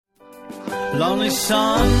lonely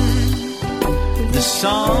sun, the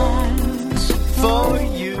songs for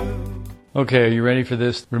you. Okay, are you ready for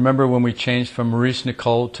this? Remember when we changed from Maurice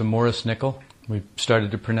Nicole to Maurice Nicol? We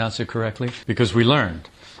started to pronounce it correctly because we learned.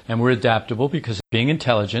 And we're adaptable because being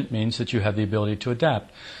intelligent means that you have the ability to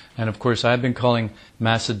adapt. And of course, I've been calling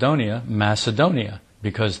Macedonia, Macedonia,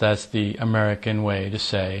 because that's the American way to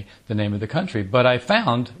say the name of the country. But I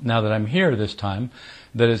found, now that I'm here this time,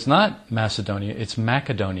 that it's not Macedonia, it's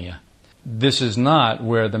Macedonia. This is not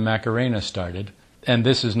where the Macarena started, and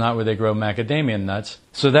this is not where they grow macadamia nuts.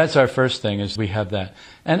 So that's our first thing, is we have that.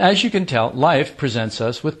 And as you can tell, life presents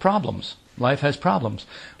us with problems. Life has problems.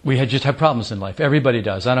 We just have problems in life. Everybody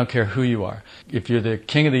does. I don't care who you are. If you're the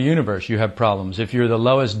king of the universe, you have problems. If you're the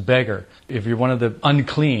lowest beggar, if you're one of the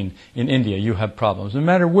unclean in India, you have problems. No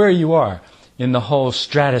matter where you are in the whole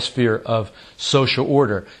stratosphere of social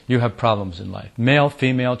order, you have problems in life. Male,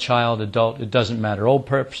 female, child, adult, it doesn't matter. Old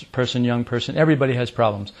person, young person, everybody has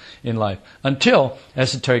problems in life until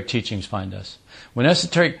esoteric teachings find us. When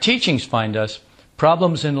esoteric teachings find us,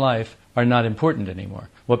 problems in life are not important anymore.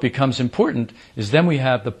 What becomes important is then we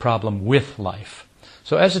have the problem with life.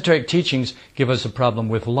 So esoteric teachings give us a problem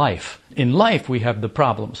with life. In life we have the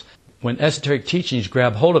problems. When esoteric teachings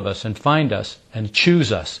grab hold of us and find us and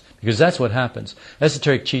choose us, because that's what happens.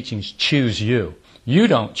 Esoteric teachings choose you. You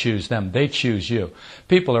don't choose them, they choose you.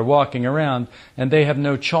 People are walking around and they have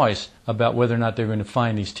no choice about whether or not they're going to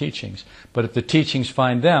find these teachings. But if the teachings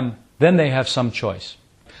find them, then they have some choice.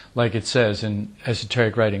 Like it says in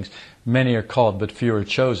esoteric writings, many are called but few are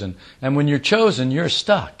chosen. And when you're chosen, you're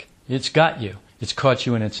stuck. It's got you. It's caught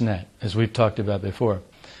you in its net, as we've talked about before.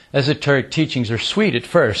 Esoteric teachings are sweet at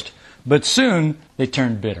first, but soon they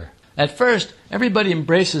turn bitter. At first, everybody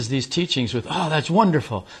embraces these teachings with, oh, that's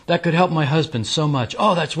wonderful. That could help my husband so much.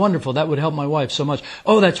 Oh, that's wonderful. That would help my wife so much.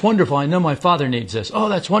 Oh, that's wonderful. I know my father needs this. Oh,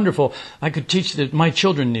 that's wonderful. I could teach that my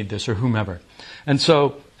children need this, or whomever. And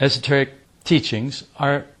so, esoteric teachings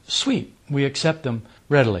are sweet. We accept them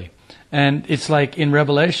readily. And it's like in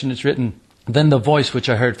Revelation, it's written, then the voice which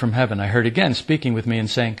I heard from heaven, I heard again speaking with me and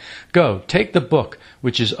saying, go, take the book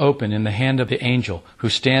which is open in the hand of the angel who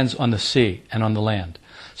stands on the sea and on the land.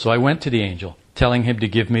 So I went to the angel, telling him to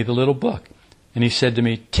give me the little book. And he said to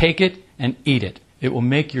me, take it and eat it. It will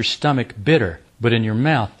make your stomach bitter, but in your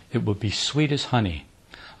mouth it will be sweet as honey.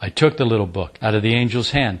 I took the little book out of the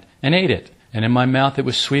angel's hand and ate it. And in my mouth it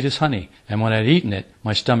was sweet as honey. And when I had eaten it,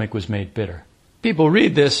 my stomach was made bitter. People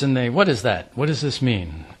read this and they, what is that? What does this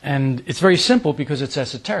mean? And it's very simple because it's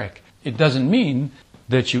esoteric. It doesn't mean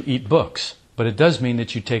that you eat books, but it does mean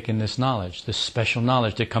that you take in this knowledge, this special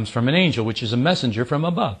knowledge that comes from an angel, which is a messenger from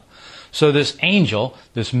above. So this angel,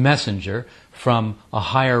 this messenger from a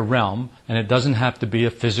higher realm, and it doesn't have to be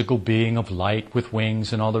a physical being of light with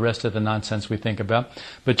wings and all the rest of the nonsense we think about,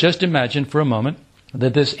 but just imagine for a moment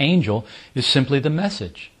that this angel is simply the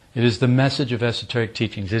message. It is the message of esoteric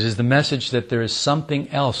teachings. It is the message that there is something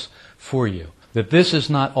else for you. That this is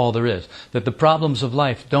not all there is. That the problems of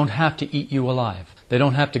life don't have to eat you alive. They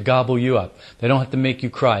don't have to gobble you up. They don't have to make you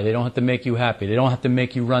cry. They don't have to make you happy. They don't have to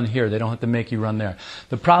make you run here. They don't have to make you run there.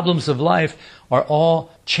 The problems of life are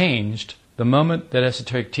all changed the moment that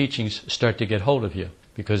esoteric teachings start to get hold of you.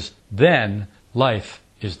 Because then life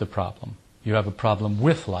is the problem. You have a problem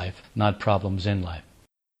with life, not problems in life.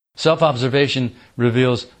 Self-observation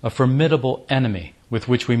reveals a formidable enemy with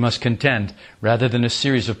which we must contend, rather than a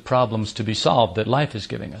series of problems to be solved that life is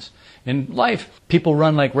giving us. In life, people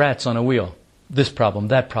run like rats on a wheel. This problem,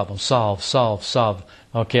 that problem, solve, solve, solve.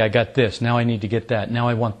 Okay, I got this, now I need to get that. Now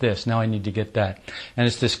I want this, now I need to get that. And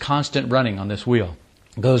it's this constant running on this wheel.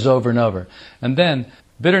 It goes over and over. And then,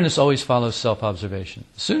 bitterness always follows self-observation.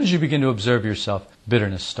 As soon as you begin to observe yourself,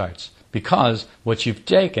 bitterness starts. Because what you've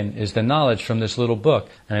taken is the knowledge from this little book.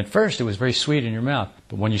 And at first it was very sweet in your mouth.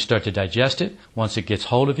 But when you start to digest it, once it gets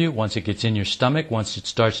hold of you, once it gets in your stomach, once it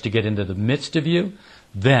starts to get into the midst of you,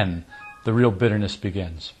 then the real bitterness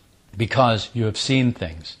begins. Because you have seen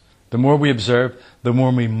things. The more we observe, the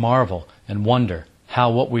more we marvel and wonder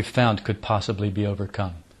how what we've found could possibly be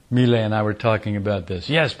overcome. Mile and I were talking about this.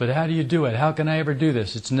 Yes, but how do you do it? How can I ever do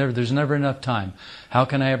this? There's never enough time. How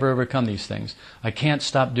can I ever overcome these things? I can't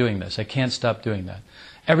stop doing this. I can't stop doing that.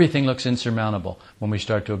 Everything looks insurmountable when we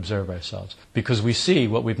start to observe ourselves. Because we see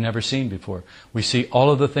what we've never seen before. We see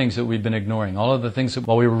all of the things that we've been ignoring. All of the things that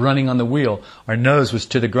while we were running on the wheel, our nose was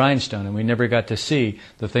to the grindstone and we never got to see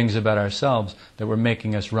the things about ourselves that were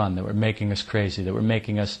making us run, that were making us crazy, that were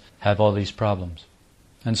making us have all these problems.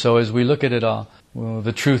 And so as we look at it all, well,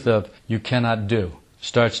 the truth of you cannot do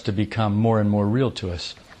starts to become more and more real to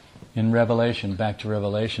us. In Revelation, back to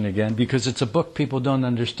Revelation again, because it's a book people don't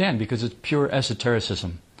understand, because it's pure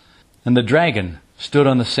esotericism. And the dragon stood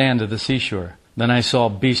on the sand of the seashore. Then I saw a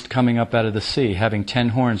beast coming up out of the sea, having 10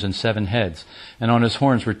 horns and 7 heads, and on his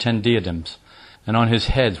horns were 10 diadems, and on his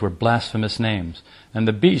heads were blasphemous names. And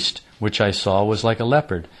the beast which I saw was like a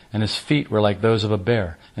leopard, and his feet were like those of a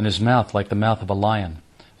bear, and his mouth like the mouth of a lion.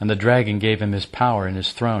 And the dragon gave him his power and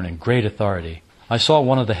his throne and great authority. I saw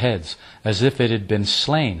one of the heads, as if it had been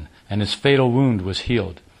slain, and his fatal wound was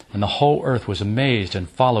healed. And the whole earth was amazed and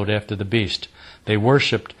followed after the beast. They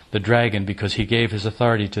worshipped the dragon because he gave his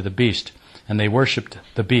authority to the beast. And they worshipped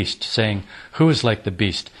the beast, saying, "Who is like the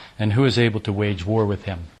beast, and who is able to wage war with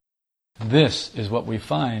him?" This is what we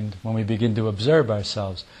find when we begin to observe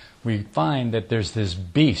ourselves. We find that there's this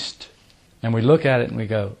beast, and we look at it and we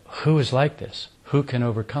go, who is like this? Who can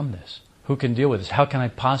overcome this? Who can deal with this? How can I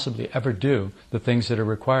possibly ever do the things that are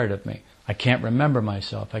required of me? I can't remember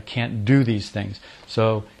myself. I can't do these things.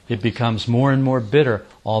 So it becomes more and more bitter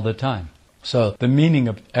all the time. So the meaning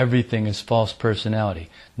of everything is false personality.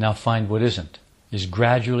 Now find what isn't, is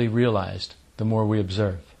gradually realized the more we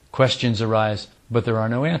observe. Questions arise, but there are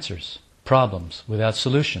no answers. Problems without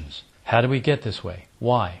solutions. How do we get this way?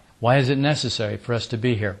 Why? Why is it necessary for us to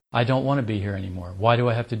be here? I don't want to be here anymore. Why do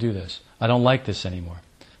I have to do this? I don't like this anymore.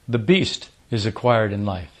 The beast is acquired in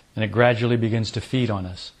life, and it gradually begins to feed on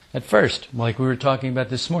us. At first, like we were talking about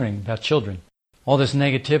this morning, about children, all this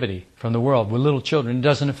negativity from the world with little children, it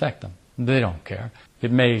doesn't affect them. They don't care.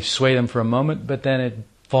 It may sway them for a moment, but then it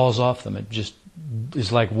falls off them. It just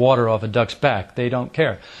is like water off a duck's back. They don't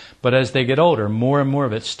care. But as they get older, more and more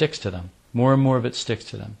of it sticks to them. More and more of it sticks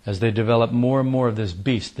to them. As they develop more and more of this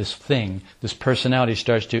beast, this thing, this personality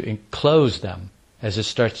starts to enclose them. As it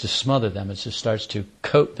starts to smother them, as it starts to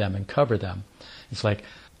coat them and cover them. It's like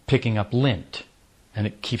picking up lint. And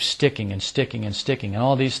it keeps sticking and sticking and sticking. And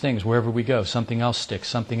all these things, wherever we go, something else sticks,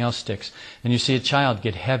 something else sticks. And you see a child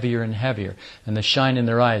get heavier and heavier. And the shine in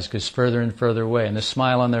their eyes goes further and further away. And the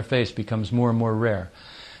smile on their face becomes more and more rare.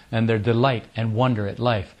 And their delight and wonder at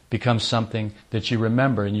life becomes something that you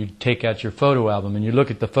remember. And you take out your photo album and you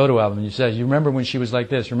look at the photo album and you say, you remember when she was like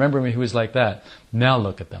this, remember when he was like that. Now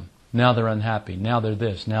look at them. Now they're unhappy. Now they're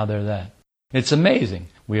this. Now they're that. It's amazing.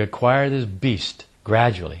 We acquire this beast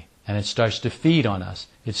gradually. And it starts to feed on us.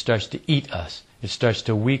 It starts to eat us. It starts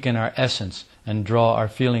to weaken our essence and draw our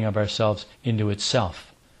feeling of ourselves into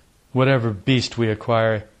itself. Whatever beast we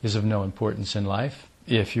acquire is of no importance in life.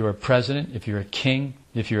 If you're a president, if you're a king,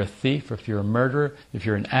 if you're a thief, if you're a murderer, if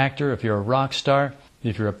you're an actor, if you're a rock star,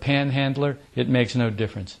 if you're a panhandler, it makes no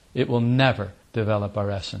difference. It will never develop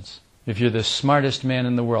our essence. If you're the smartest man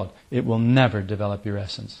in the world, it will never develop your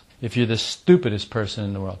essence. If you're the stupidest person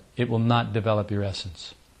in the world, it will not develop your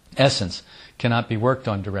essence. Essence cannot be worked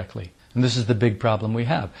on directly. And this is the big problem we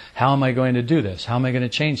have. How am I going to do this? How am I going to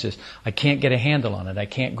change this? I can't get a handle on it. I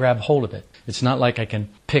can't grab hold of it. It's not like I can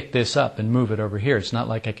pick this up and move it over here. It's not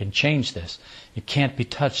like I can change this. It can't be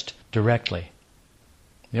touched directly.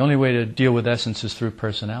 The only way to deal with essence is through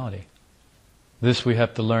personality. This we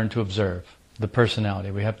have to learn to observe, the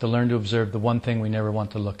personality. We have to learn to observe the one thing we never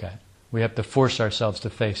want to look at. We have to force ourselves to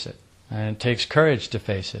face it. And it takes courage to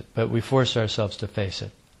face it, but we force ourselves to face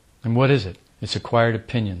it. And what is it? It's acquired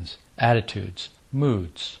opinions, attitudes,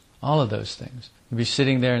 moods, all of those things. You'll be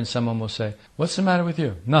sitting there and someone will say, "What's the matter with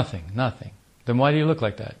you?" "Nothing, nothing." "Then why do you look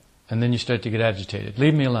like that?" And then you start to get agitated.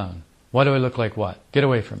 "Leave me alone." "Why do I look like what?" "Get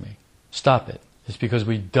away from me." Stop it. It's because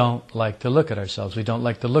we don't like to look at ourselves. We don't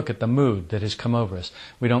like to look at the mood that has come over us.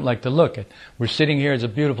 We don't like to look at, we're sitting here, it's a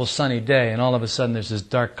beautiful sunny day, and all of a sudden there's this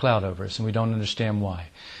dark cloud over us, and we don't understand why.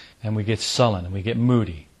 And we get sullen, and we get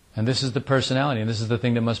moody. And this is the personality, and this is the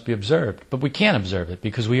thing that must be observed. But we can't observe it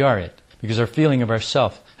because we are it. Because our feeling of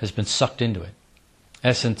ourself has been sucked into it.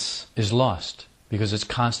 Essence is lost because it's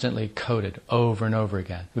constantly coated over and over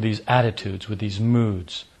again with these attitudes, with these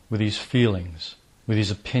moods, with these feelings, with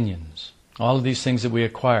these opinions. All of these things that we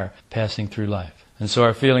acquire passing through life. And so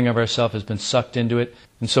our feeling of ourself has been sucked into it,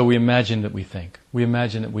 and so we imagine that we think. We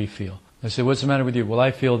imagine that we feel. I say, "What's the matter with you?" "Well,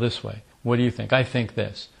 I feel this way." "What do you think?" "I think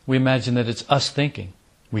this." We imagine that it's us thinking.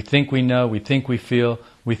 We think we know, we think we feel,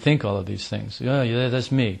 we think all of these things. "Oh, yeah,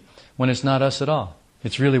 that's me." When it's not us at all.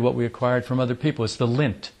 It's really what we acquired from other people. It's the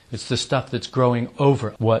lint. It's the stuff that's growing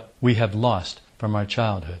over what we have lost from our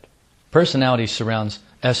childhood. Personality surrounds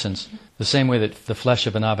essence the same way that the flesh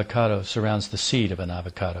of an avocado surrounds the seed of an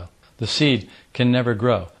avocado. The seed can never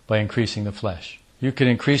grow by increasing the flesh. You can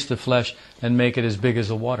increase the flesh and make it as big as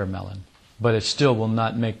a watermelon, but it still will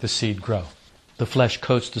not make the seed grow. The flesh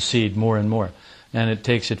coats the seed more and more, and it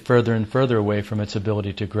takes it further and further away from its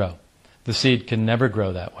ability to grow. The seed can never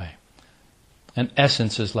grow that way. And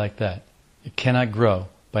essence is like that. It cannot grow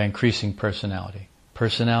by increasing personality.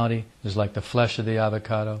 Personality is like the flesh of the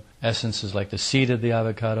avocado. Essence is like the seed of the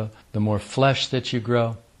avocado. The more flesh that you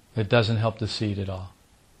grow, it doesn't help the seed at all.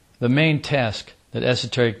 The main task that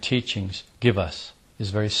esoteric teachings give us is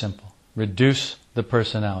very simple. Reduce the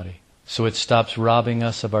personality so it stops robbing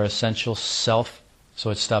us of our essential self, so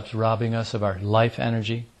it stops robbing us of our life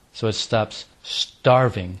energy, so it stops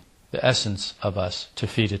starving the essence of us to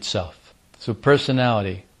feed itself. So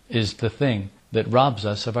personality is the thing that robs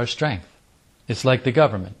us of our strength. It's like the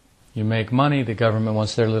government. You make money, the government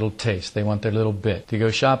wants their little taste. They want their little bit. To go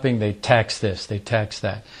shopping, they tax this, they tax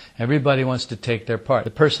that. Everybody wants to take their part.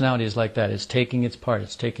 The personality is like that. It's taking its part,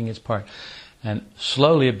 it's taking its part. And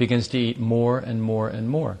slowly it begins to eat more and more and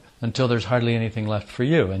more until there's hardly anything left for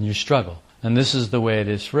you and you struggle. And this is the way it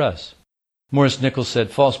is for us. Maurice Nichols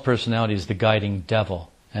said false personality is the guiding devil.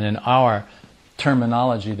 And in our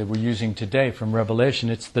terminology that we're using today from Revelation,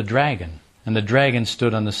 it's the dragon. And the dragon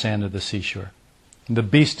stood on the sand of the seashore. The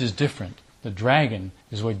beast is different. The dragon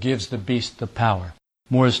is what gives the beast the power.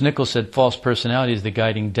 Maurice Nichols said false personality is the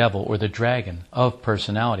guiding devil or the dragon of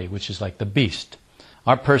personality, which is like the beast.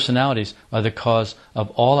 Our personalities are the cause of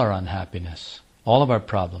all our unhappiness, all of our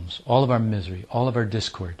problems, all of our misery, all of our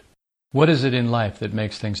discord. What is it in life that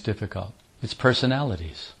makes things difficult? It's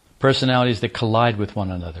personalities. Personalities that collide with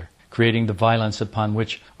one another, creating the violence upon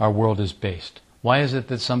which our world is based. Why is it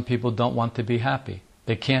that some people don't want to be happy?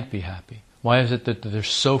 They can't be happy. Why is it that they're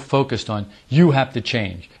so focused on, you have to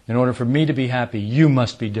change. In order for me to be happy, you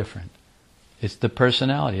must be different. It's the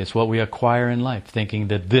personality. It's what we acquire in life, thinking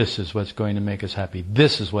that this is what's going to make us happy.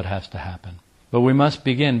 This is what has to happen. But we must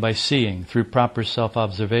begin by seeing, through proper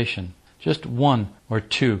self-observation, just one or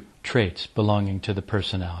two traits belonging to the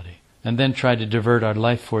personality. And then try to divert our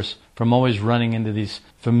life force from always running into these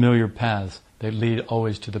familiar paths that lead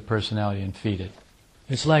always to the personality and feed it.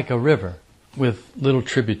 It's like a river with little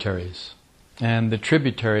tributaries. And the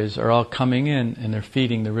tributaries are all coming in and they're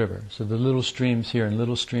feeding the river. So the little streams here and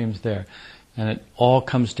little streams there. And it all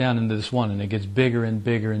comes down into this one and it gets bigger and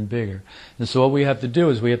bigger and bigger. And so what we have to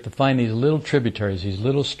do is we have to find these little tributaries, these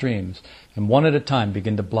little streams, and one at a time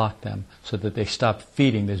begin to block them so that they stop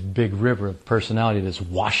feeding this big river of personality that's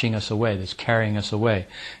washing us away, that's carrying us away.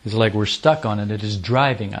 It's like we're stuck on it. It is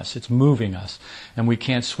driving us. It's moving us. And we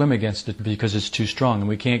can't swim against it because it's too strong. And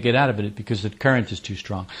we can't get out of it because the current is too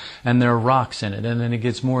strong. And there are rocks in it. And then it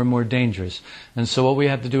gets more and more dangerous. And so what we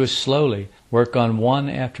have to do is slowly work on one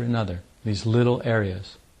after another, these little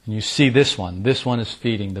areas. And you see this one is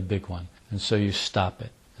feeding the big one. And so you stop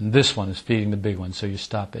it. And this one is feeding the big one, so you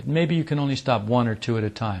stop it. Maybe you can only stop one or two at a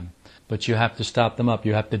time, but you have to stop them up.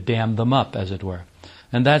 You have to dam them up, as it were.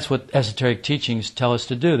 And that's what esoteric teachings tell us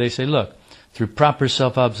to do. They say, look, through proper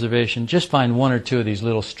self-observation, just find one or two of these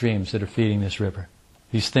little streams that are feeding this river,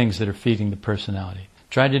 these things that are feeding the personality.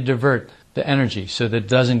 Try to divert the energy so that it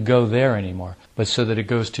doesn't go there anymore, but so that it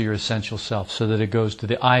goes to your essential self, so that it goes to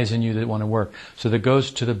the eyes in you that want to work, so that it goes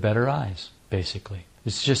to the better eyes, basically.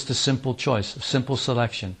 It's just a simple choice, a simple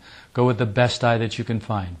selection. Go with the best eye that you can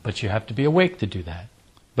find, but you have to be awake to do that.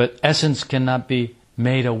 But essence cannot be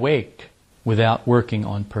made awake without working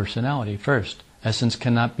on personality first. Essence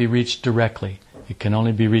cannot be reached directly. It can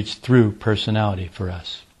only be reached through personality for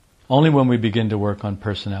us. Only when we begin to work on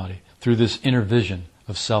personality, through this inner vision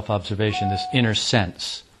of self-observation, this inner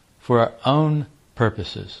sense, for our own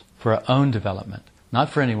purposes, for our own development, not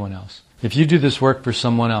for anyone else. If you do this work for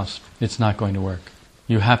someone else, it's not going to work.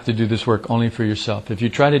 You have to do this work only for yourself. If you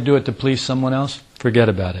try to do it to please someone else, forget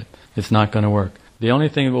about it. It's not going to work. The only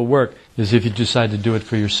thing that will work is if you decide to do it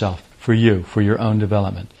for yourself, for you, for your own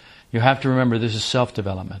development. You have to remember this is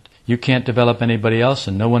self-development. You can't develop anybody else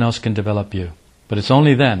and no one else can develop you. But it's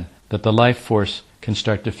only then that the life force can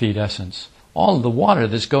start to feed essence. All the water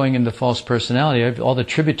that's going into false personality, all the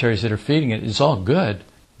tributaries that are feeding it, is all good.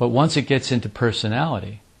 But once it gets into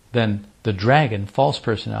personality, then the dragon, false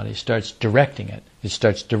personality, starts directing it. It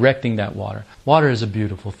starts directing that water. Water is a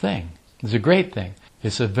beautiful thing. It's a great thing.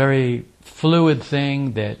 It's a very fluid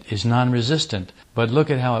thing that is non-resistant. But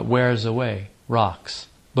look at how it wears away rocks.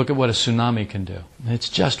 Look at what a tsunami can do. It's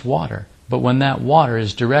just water. But when that water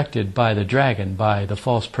is directed by the dragon, by the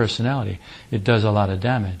false personality, it does a lot of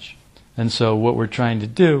damage. And so what we're trying to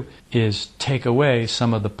do is take away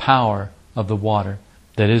some of the power of the water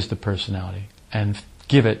that is the personality and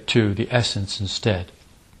give it to the essence instead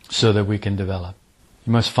so that we can develop.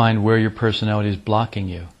 You must find where your personality is blocking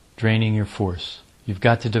you, draining your force. You've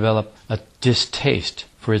got to develop a distaste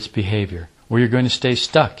for its behavior, or you're going to stay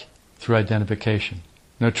stuck through identification.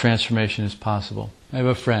 No transformation is possible. I have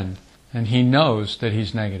a friend, and he knows that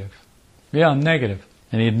he's negative. Yeah, I'm negative.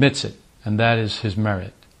 And he admits it, and that is his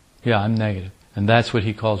merit. Yeah, I'm negative. And that's what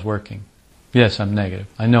he calls working. Yes, I'm negative.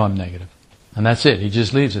 I know I'm negative. And that's it. He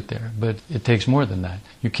just leaves it there. But it takes more than that.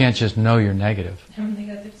 You can't just know you're negative. I'm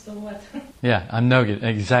negative, so what? Yeah, I'm negative.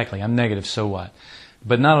 Exactly. I'm negative, so what?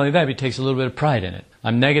 But not only that, he takes a little bit of pride in it.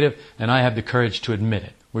 I'm negative, and I have the courage to admit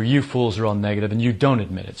it. Where you fools are all negative, and you don't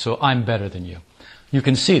admit it. So I'm better than you. You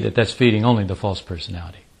can see that that's feeding only the false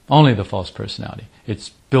personality. Only the false personality. It's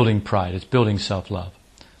building pride. It's building self-love.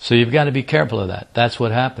 So you've got to be careful of that. That's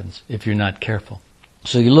what happens if you're not careful.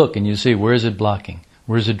 So you look and you see, where is it blocking?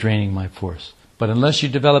 Where is it draining my force? But unless you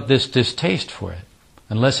develop this distaste for it,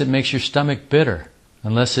 unless it makes your stomach bitter,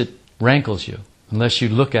 unless it rankles you, unless you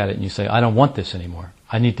look at it and you say, I don't want this anymore.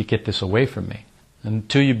 I need to get this away from me.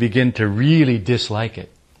 Until you begin to really dislike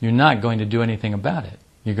it, you're not going to do anything about it.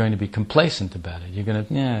 You're going to be complacent about it. You're going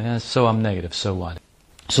to, so I'm negative, so what?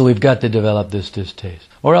 So we've got to develop this distaste.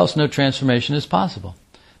 Or else no transformation is possible.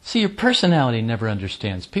 See, your personality never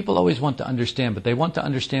understands. People always want to understand, but they want to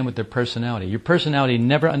understand with their personality. Your personality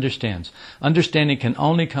never understands. Understanding can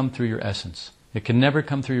only come through your essence. It can never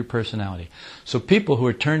come through your personality. So people who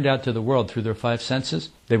are turned out to the world through their five senses,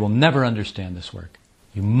 they will never understand this work.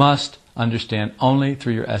 You must understand only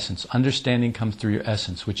through your essence. Understanding comes through your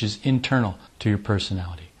essence, which is internal to your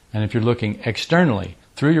personality. And if you're looking externally,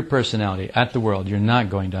 through your personality at the world, you're not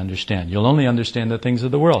going to understand. You'll only understand the things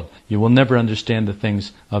of the world. You will never understand the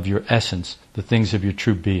things of your essence, the things of your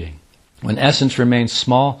true being. When essence remains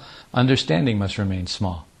small, understanding must remain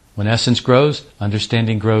small. When essence grows,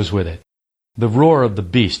 understanding grows with it. The roar of the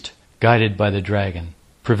beast, guided by the dragon,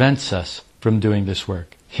 prevents us from doing this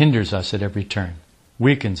work, hinders us at every turn,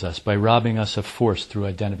 weakens us by robbing us of force through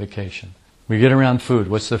identification. We get around food.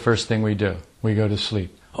 What's the first thing we do? We go to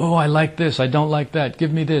sleep. Oh, I like this, I don't like that,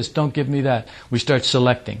 give me this, don't give me that. We start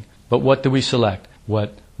selecting. But what do we select?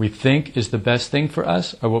 What we think is the best thing for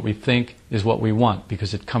us, or what we think is what we want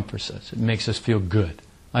because it comforts us, it makes us feel good.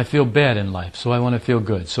 I feel bad in life, so I want to feel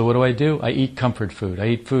good. So what do? I eat comfort food. I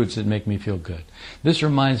eat foods that make me feel good. This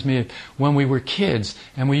reminds me of when we were kids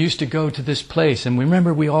and we used to go to this place, and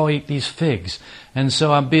remember we all ate these figs. And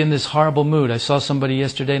so I'd be in this horrible mood. I saw somebody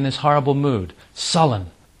yesterday in this horrible mood,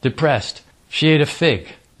 sullen, depressed. She ate a fig.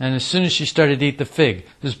 And as soon as she started to eat the fig,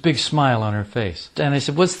 this big smile on her face. And I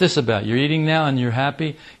said, what's this about? You're eating now and you're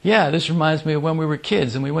happy? Yeah, this reminds me of when we were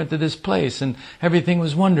kids and we went to this place and everything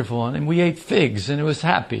was wonderful and we ate figs and it was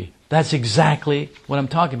happy. That's exactly what I'm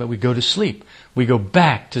talking about. We go to sleep. We go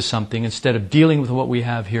back to something instead of dealing with what we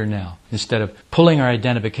have here now. Instead of pulling our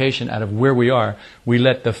identification out of where we are, we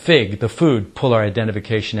let the fig, the food, pull our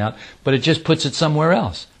identification out, but it just puts it somewhere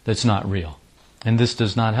else that's not real. And this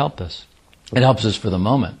does not help us. It helps us for the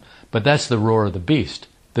moment, but that's the roar of the beast,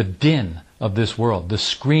 the din of this world, the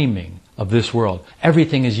screaming of this world.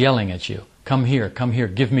 Everything is yelling at you. Come here,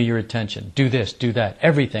 give me your attention. Do this, do that.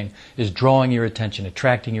 Everything is drawing your attention,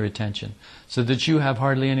 attracting your attention, so that you have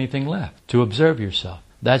hardly anything left to observe yourself.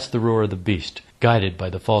 That's the roar of the beast, guided by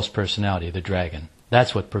the false personality, the dragon.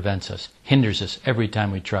 That's what prevents us, hinders us every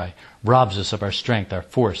time we try, robs us of our strength, our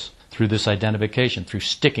force, through this identification, through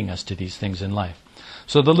sticking us to these things in life.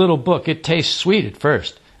 So the little book, it tastes sweet at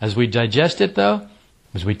first. As we digest it, though,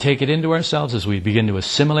 as we take it into ourselves, as we begin to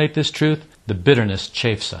assimilate this truth, the bitterness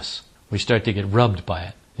chafes us. We start to get rubbed by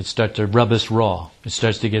it. It starts to rub us raw. It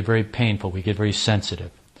starts to get very painful. We get very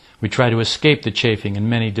sensitive. We try to escape the chafing in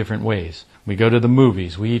many different ways. We go to the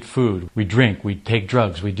movies, we eat food, we drink, we take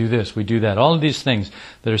drugs, we do this, we do that. All of these things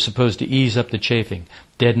that are supposed to ease up the chafing,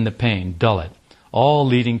 deaden the pain, dull it. All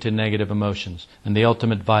leading to negative emotions and the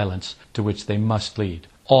ultimate violence to which they must lead.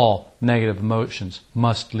 All negative emotions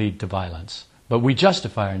must lead to violence. But we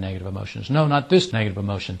justify our negative emotions. No, not this negative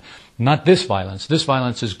emotion. Not this violence. This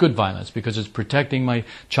violence is good violence because it's protecting my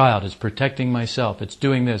child, it's protecting myself, it's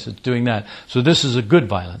doing this, it's doing that. So this is a good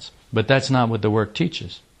violence. But that's not what the work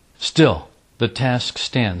teaches. Still, the task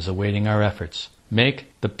stands awaiting our efforts. Make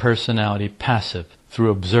the personality passive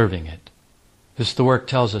through observing it. This the work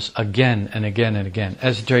tells us again and again and again.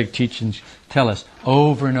 Esoteric teachings tell us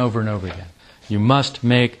over and over and over again. You must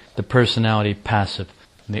make the personality passive.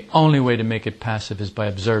 And the only way to make it passive is by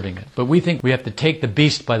observing it. But we think we have to take the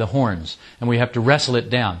beast by the horns and we have to wrestle it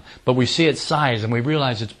down. But we see its size and we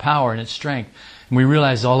realize its power and its strength. And we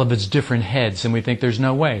realize all of its different heads and we think there's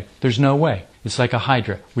no way. There's no way. It's like a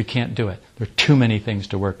hydra. We can't do it. There are too many things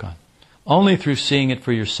to work on. Only through seeing it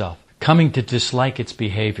for yourself, coming to dislike its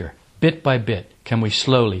behavior, bit by bit, can we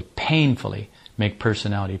slowly, painfully make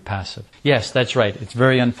personality passive. Yes, that's right. It's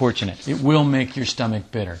very unfortunate. It will make your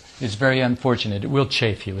stomach bitter. It's very unfortunate. It will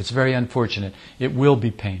chafe you. It's very unfortunate. It will be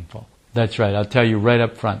painful. That's right. I'll tell you right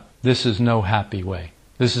up front. This is no happy way.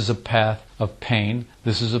 This is a path of pain.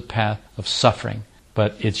 This is a path of suffering.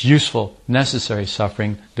 But it's useful, necessary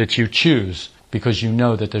suffering that you choose because you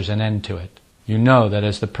know that there's an end to it. You know that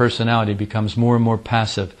as the personality becomes more and more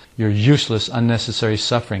passive, your useless, unnecessary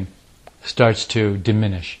suffering starts to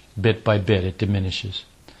diminish. Bit by bit, it diminishes.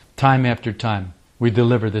 Time after time, we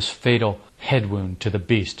deliver this fatal head wound to the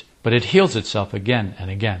beast, but it heals itself again and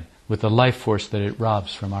again with the life force that it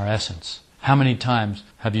robs from our essence. How many times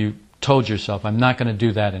have you told yourself, I'm not going to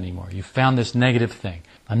do that anymore? You found this negative thing.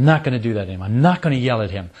 I'm not going to do that anymore. I'm not going to yell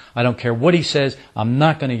at him. I don't care what he says. I'm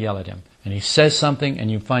not going to yell at him. And he says something and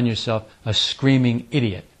you find yourself a screaming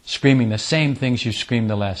idiot, screaming the same things you screamed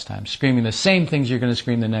the last time, screaming the same things you're going to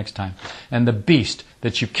scream the next time. And the beast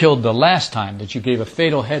that you killed the last time, that you gave a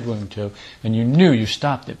fatal head wound to, and you knew you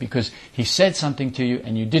stopped it because he said something to you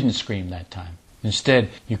and you didn't scream that time. Instead,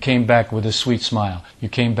 you came back with a sweet smile. You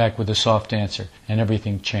came back with a soft answer, and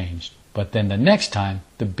everything changed. But then the next time,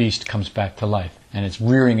 the beast comes back to life, and it's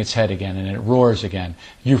rearing its head again, and it roars again.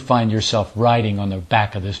 You find yourself riding on the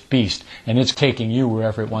back of this beast, and it's taking you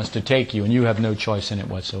wherever it wants to take you, and you have no choice in it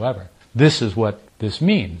whatsoever. This is what this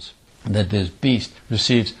means, that this beast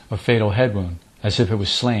receives a fatal head wound, as if it was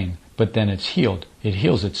slain, but then it's healed. It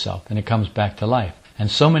heals itself, and it comes back to life. And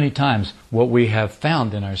so many times, what we have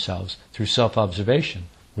found in ourselves through self-observation,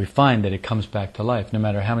 we find that it comes back to life, no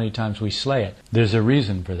matter how many times we slay it. There's a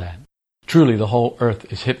reason for that. Truly, the whole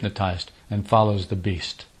earth is hypnotized and follows the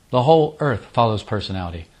beast. The whole earth follows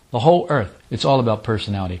personality. The whole earth, it's all about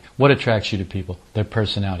personality. What attracts you to people? Their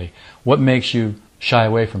personality. What makes you shy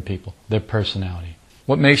away from people? Their personality.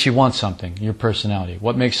 What makes you want something? Your personality.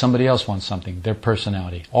 What makes somebody else want something? Their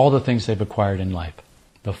personality. All the things they've acquired in life.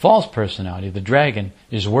 The false personality, the dragon,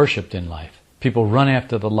 is worshipped in life. People run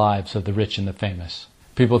after the lives of the rich and the famous.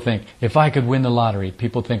 People think, if I could win the lottery.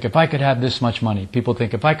 People think, if I could have this much money. People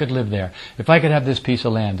think, if I could live there. If I could have this piece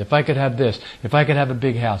of land. If I could have this. If I could have a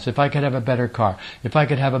big house. If I could have a better car. If I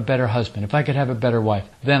could have a better husband. If I could have a better wife.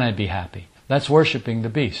 Then I'd be happy. That's worshipping the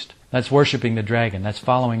beast. That's worshipping the dragon. That's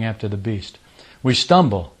following after the beast. We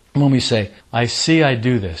stumble when we say, I see I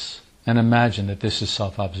do this. And imagine that this is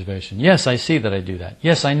self-observation. Yes, I see that I do that.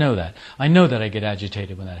 Yes, I know that. I know that I get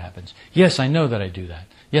agitated when that happens. Yes, I know that I do that.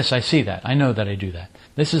 Yes, I see that. I know that I do that.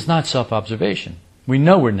 This is not self-observation. We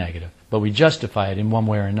know we're negative, but we justify it in one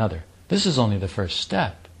way or another. This is only the first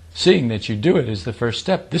step. Seeing that you do it is the first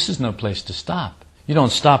step. This is no place to stop. You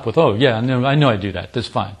don't stop with, oh, yeah, I know I do that. That's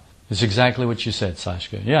fine. It's exactly what you said,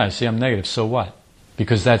 Sashka. Yeah, I see I'm negative. So what?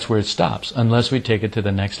 Because that's where it stops, unless we take it to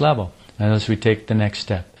the next level, unless we take the next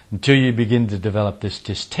step. Until you begin to develop this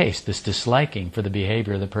distaste, this disliking for the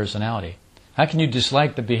behavior of the personality. How can you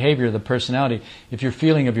dislike the behavior of the personality if your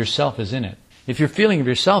feeling of yourself is in it? If your feeling of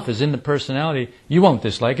yourself is in the personality, you won't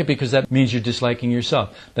dislike it because that means you're disliking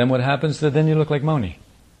yourself. Then what happens? Then you look like Moni.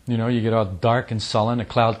 You know, you get all dark and sullen, a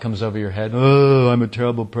cloud comes over your head. Oh, I'm a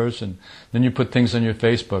terrible person. Then you put things on your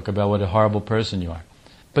Facebook about what a horrible person you are.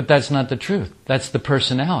 But that's not the truth. That's the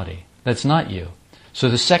personality. That's not you. So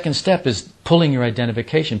the second step is pulling your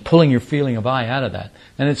identification, pulling your feeling of I out of that.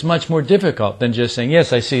 And it's much more difficult than just saying,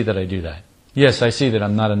 yes, I see that I do that. Yes, I see that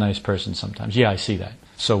I'm not a nice person sometimes. Yeah, I see that.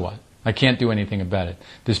 So what? I can't do anything about it.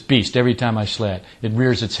 This beast, every time I slay it, it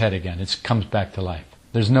rears its head again. It comes back to life.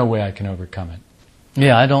 There's no way I can overcome it.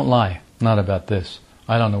 Yeah, I don't lie. Not about this.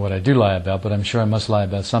 I don't know what I do lie about, but I'm sure I must lie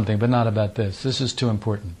about something, but not about this. This is too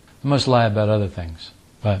important. I must lie about other things.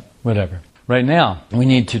 But whatever. Right now, we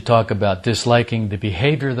need to talk about disliking the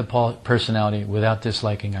behavior of the personality without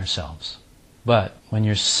disliking ourselves. But when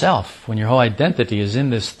your whole identity is in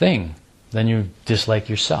this thing, then you dislike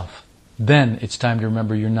yourself. Then it's time to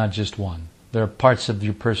remember you're not just one. There are parts of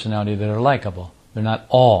your personality that are likable. They're not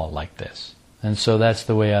all like this. And so that's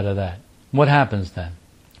the way out of that. What happens then?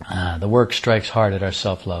 The work strikes hard at our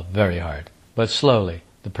self-love, very hard. But slowly,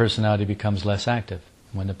 the personality becomes less active.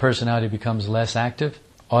 When the personality becomes less active,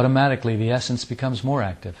 automatically the essence becomes more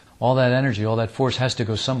active. All that energy, all that force has to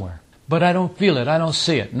go somewhere. But I don't feel it, I don't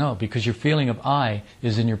see it. No, because your feeling of I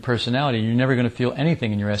is in your personality. You're never going to feel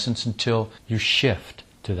anything in your essence until you shift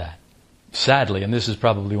to that. Sadly, and this is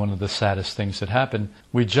probably one of the saddest things that happen,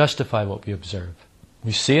 we justify what we observe.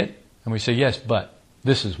 We see it, and we say, yes, but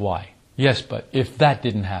this is why. Yes, but if that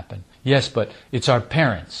didn't happen. Yes, but it's our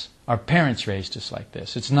parents. Our parents raised us like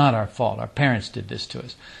this. It's not our fault. Our parents did this to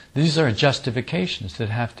us. These are justifications that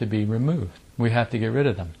have to be removed. We have to get rid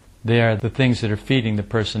of them. They are the things that are feeding the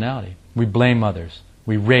personality. We blame others.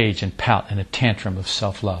 We rage and pout in a tantrum of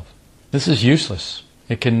self-love. This is useless.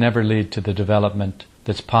 It can never lead to the development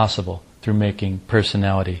that's possible through making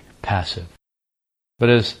personality passive. But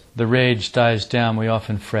as the rage dies down, we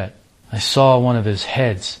often fret. I saw one of his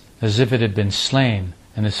heads as if it had been slain,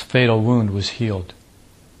 and his fatal wound was healed.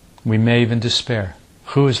 We may even despair.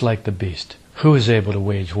 Who is like the beast? Who is able to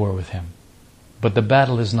wage war with him? But the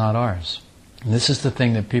battle is not ours. And this is the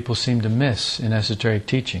thing that people seem to miss in esoteric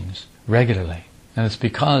teachings regularly. And it's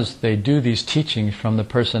because they do these teachings from the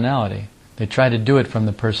personality. They try to do it from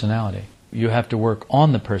the personality. You have to work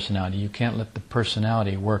on the personality. You can't let the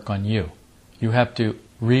personality work on you. You have to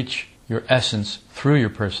reach your essence through your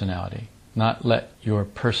personality, not let your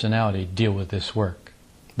personality deal with this work.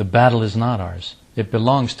 The battle is not ours. It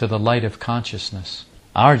belongs to the light of consciousness.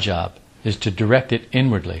 Our job is to direct it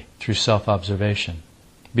inwardly through self-observation.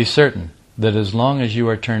 Be certain that as long as you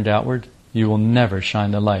are turned outward, you will never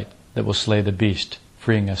shine the light that will slay the beast,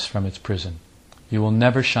 freeing us from its prison. You will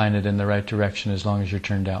never shine it in the right direction as long as you're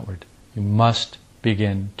turned outward. You must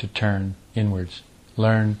begin to turn inwards.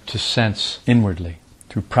 Learn to sense inwardly.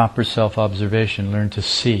 Through proper self-observation, learn to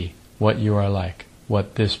see what you are like,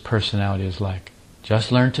 what this personality is like.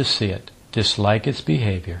 Just learn to see it. Dislike its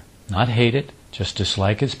behavior. Not hate it, just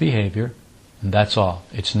dislike its behavior. And that's all.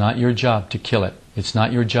 It's not your job to kill it. It's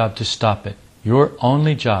not your job to stop it. Your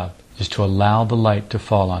only job is to allow the light to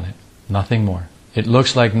fall on it. Nothing more. It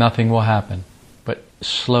looks like nothing will happen, but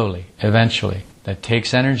slowly, eventually, that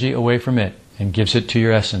takes energy away from it and gives it to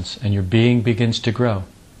your essence, and your being begins to grow.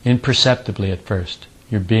 Imperceptibly at first.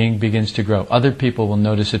 Your being begins to grow. Other people will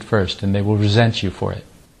notice it first, and they will resent you for it.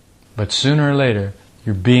 But sooner or later,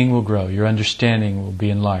 your being will grow, your understanding will be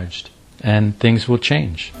enlarged, and things will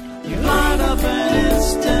change. You light up an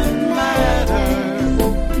instant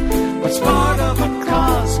matter. What's